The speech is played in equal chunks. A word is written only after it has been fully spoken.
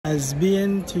as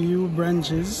BNTU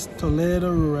branches, Toledo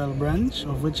Rural Branch,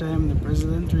 of which I am the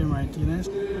president, Ray Martinez,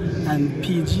 and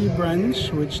PG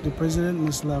branch, which the president,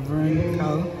 Ms. Laverne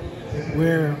Cal,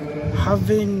 where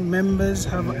having members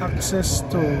have access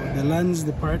to the lands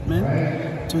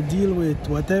department to deal with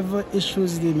whatever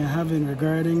issues they may have in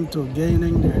regarding to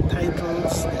gaining their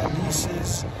titles, their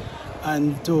leases,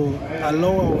 and to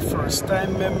allow our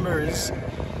first-time members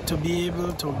to be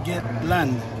able to get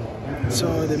land.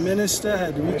 So the minister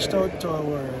had reached out to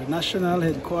our national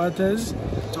headquarters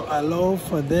to allow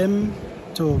for them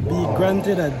to be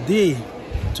granted a day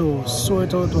to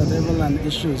sort out whatever land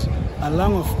issues,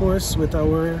 along of course with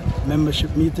our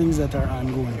membership meetings that are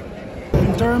ongoing.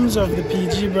 In terms of the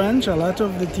PG branch, a lot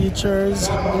of the teachers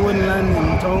own land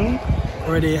in town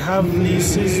where they have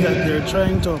leases that they're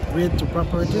trying to upgrade to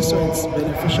property, so it's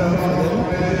beneficial for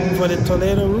them. For the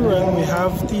Toledo Rural, we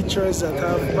have teachers that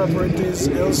have properties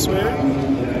elsewhere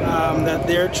that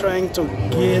they're trying to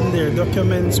gain their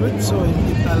documents with, so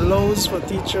it allows for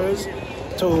teachers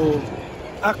to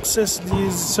access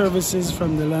these services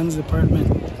from the lands department.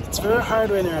 It's very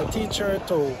hard when you're a teacher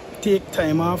to take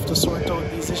time off to sort out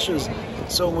these issues.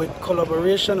 So with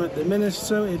collaboration with the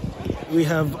minister, we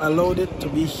have allowed it to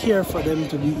be here for them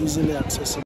to be easily accessible.